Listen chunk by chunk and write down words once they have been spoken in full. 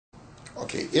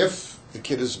okay, if the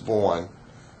kid is born,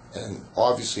 and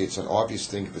obviously it's an obvious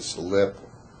thing if it's the lip,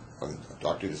 when a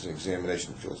doctor does an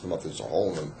examination, feels them up, there's a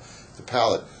hole in the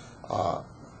palate,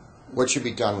 what should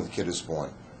be done when the kid is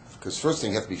born? Because first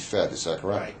thing, you have to be fed, is that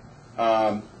correct?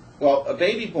 Right. Well, a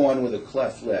baby born with a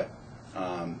cleft lip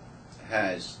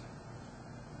has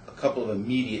a couple of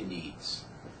immediate needs.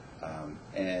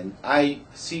 And I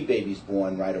see babies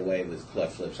born right away with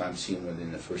cleft lips. I'm seeing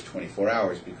within the first 24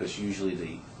 hours because usually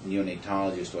the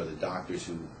neonatologist or the doctors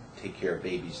who take care of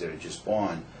babies that are just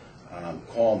born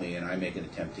call me and I make an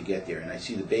attempt to get there. And I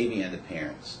see the baby and the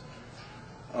parents.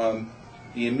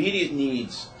 The immediate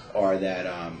needs are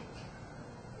that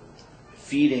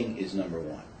feeding is number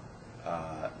one.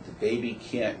 The baby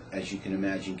can't, as you can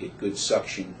imagine, get good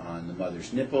suction on the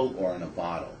mother's nipple or on a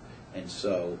bottle. And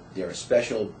so there are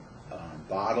special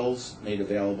bottles made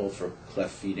available for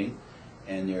cleft feeding,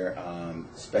 and there are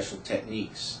special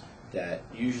techniques that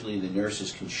usually the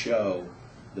nurses can show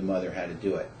the mother how to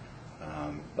do it.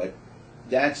 But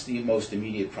that's the most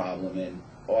immediate problem, and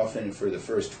often for the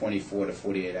first 24 to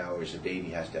 48 hours, a baby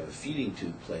has to have a feeding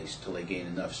tube placed till they gain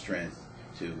enough strength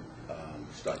to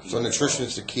start eating. So nutrition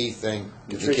is the key thing,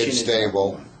 get the kid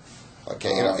stable. Okay,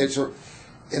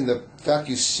 in the fact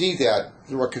you see that,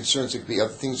 there are concerns there could be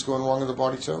other things going wrong in the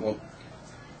body too? Well,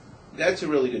 that's a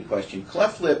really good question.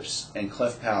 Cleft lips and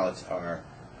cleft palates are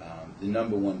the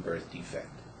number one birth defect.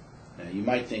 Now, you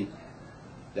might think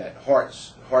that heart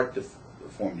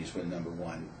deformities were the number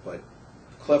one, but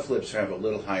cleft lips have a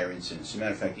little higher incidence. As a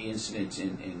matter of fact, the incidence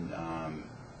in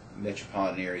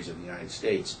metropolitan areas of the United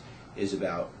States is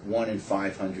about 1 in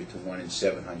 500 to 1 in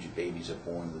 700 babies are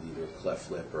born with either a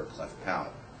cleft lip or a cleft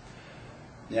palate.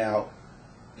 Now,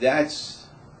 that's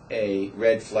a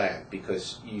red flag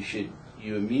because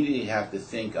you immediately have to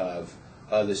think of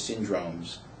other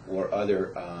syndromes or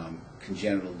other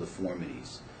congenital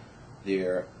deformities.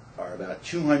 There are about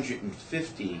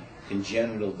 250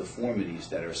 congenital deformities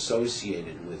that are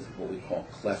associated with what we call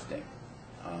clefting.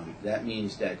 That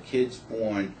means that kids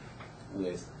born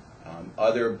with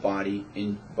other body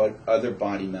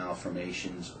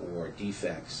malformations or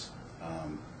defects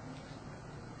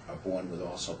are born with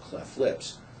also cleft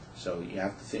lips. So you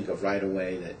have to think of right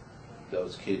away that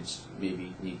those kids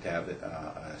maybe need to have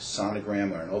a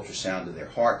sonogram or an ultrasound of their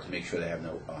heart to make sure they have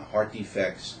no heart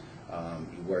defects.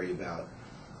 You worry about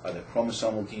other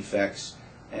chromosomal defects.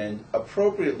 And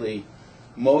appropriately,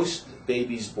 most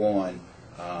babies born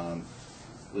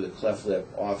with a cleft lip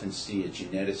often see a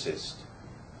geneticist.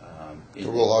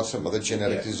 To rule out some other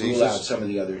genetic diseases? Rule out some of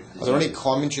the other diseases. Are there any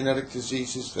common genetic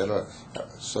diseases that are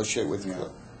associated with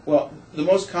cleft? Well, the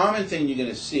most common thing you're going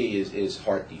to see is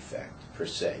heart defect, per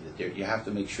se. That you have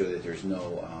to make sure that there's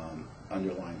no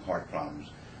underlying heart problems.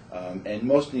 And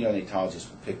most neonatologists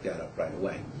will pick that up right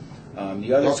away.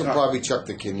 The other also probably check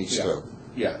the kidneys too.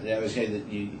 Yeah, I was saying that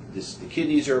the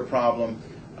kidneys are a problem,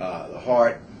 the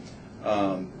heart.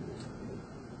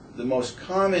 The most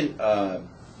common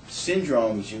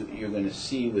syndromes you're going to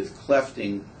see with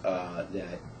clefting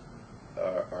that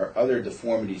are other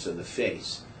deformities of the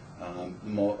face.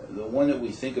 The one that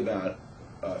we think about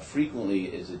frequently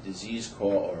is a disease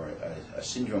called, or a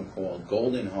syndrome called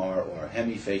golden hair or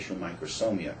hemifacial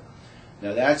microsomia.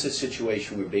 Now that's a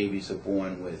situation where babies are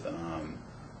born with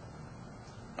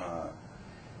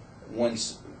one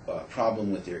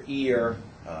problem with their ear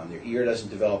doesn't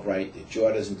develop right, their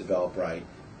jaw doesn't develop right,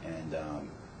 and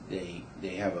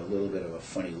they have a little bit of a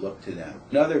funny look to them.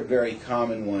 Another very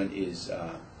common one is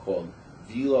called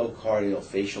velocardial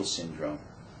facial syndrome,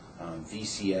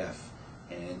 VCF,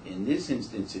 and in this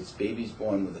instance it's babies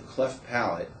born with a cleft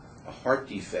palate, a heart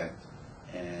defect,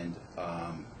 and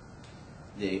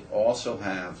they also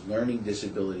have learning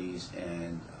disabilities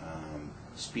and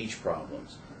speech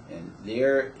problems. And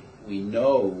there we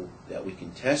know that we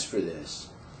can test for this,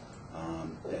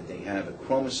 that they have a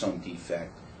chromosome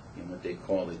defect in what they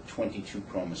call the 22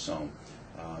 chromosome,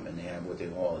 and they have what they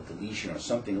call a deletion or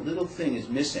something. A little thing is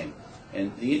missing.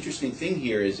 And the interesting thing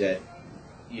here is that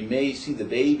you may see the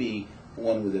baby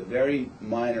born with a very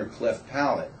minor cleft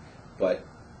palate, but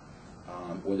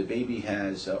or the baby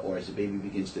has, or as the baby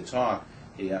begins to talk,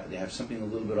 they have something a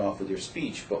little bit off with their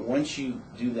speech. But once you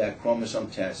do that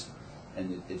chromosome test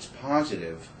and it's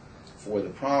positive for the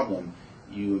problem,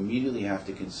 you immediately have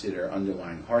to consider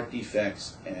underlying heart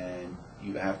defects, and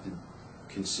you have to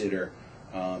consider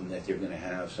that they're going to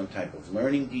have some type of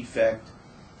learning defect,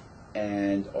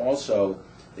 and also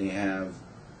they have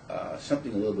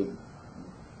something a little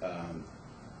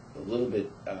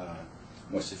bit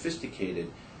more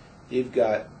sophisticated. They've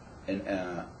got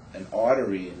an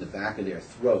artery in the back of their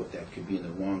throat that could be in the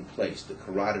wrong place. The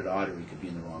carotid artery could be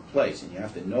in the wrong place, and you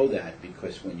have to know that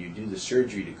because when you do the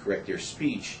surgery to correct their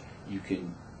speech, you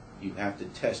have to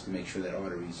test to make sure that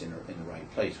artery is in the right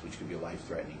place, which could be a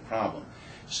life-threatening problem.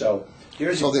 So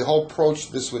the whole approach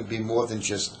to this would be more than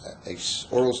just a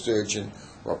oral surgeon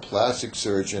or a plastic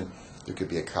surgeon. There could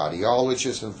be a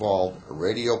cardiologist involved, a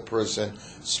radio person,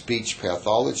 speech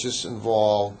pathologists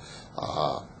involved,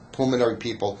 pulmonary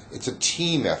people. It's a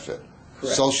team effort.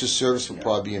 Correct. Social service will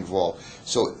probably be involved.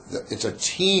 So it's a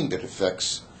team that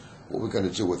affects what we're going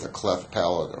to do with a cleft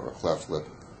palate or a cleft lip.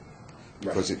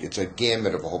 Because it's a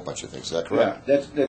gamut of a whole bunch of things. Is that correct? Yeah, that's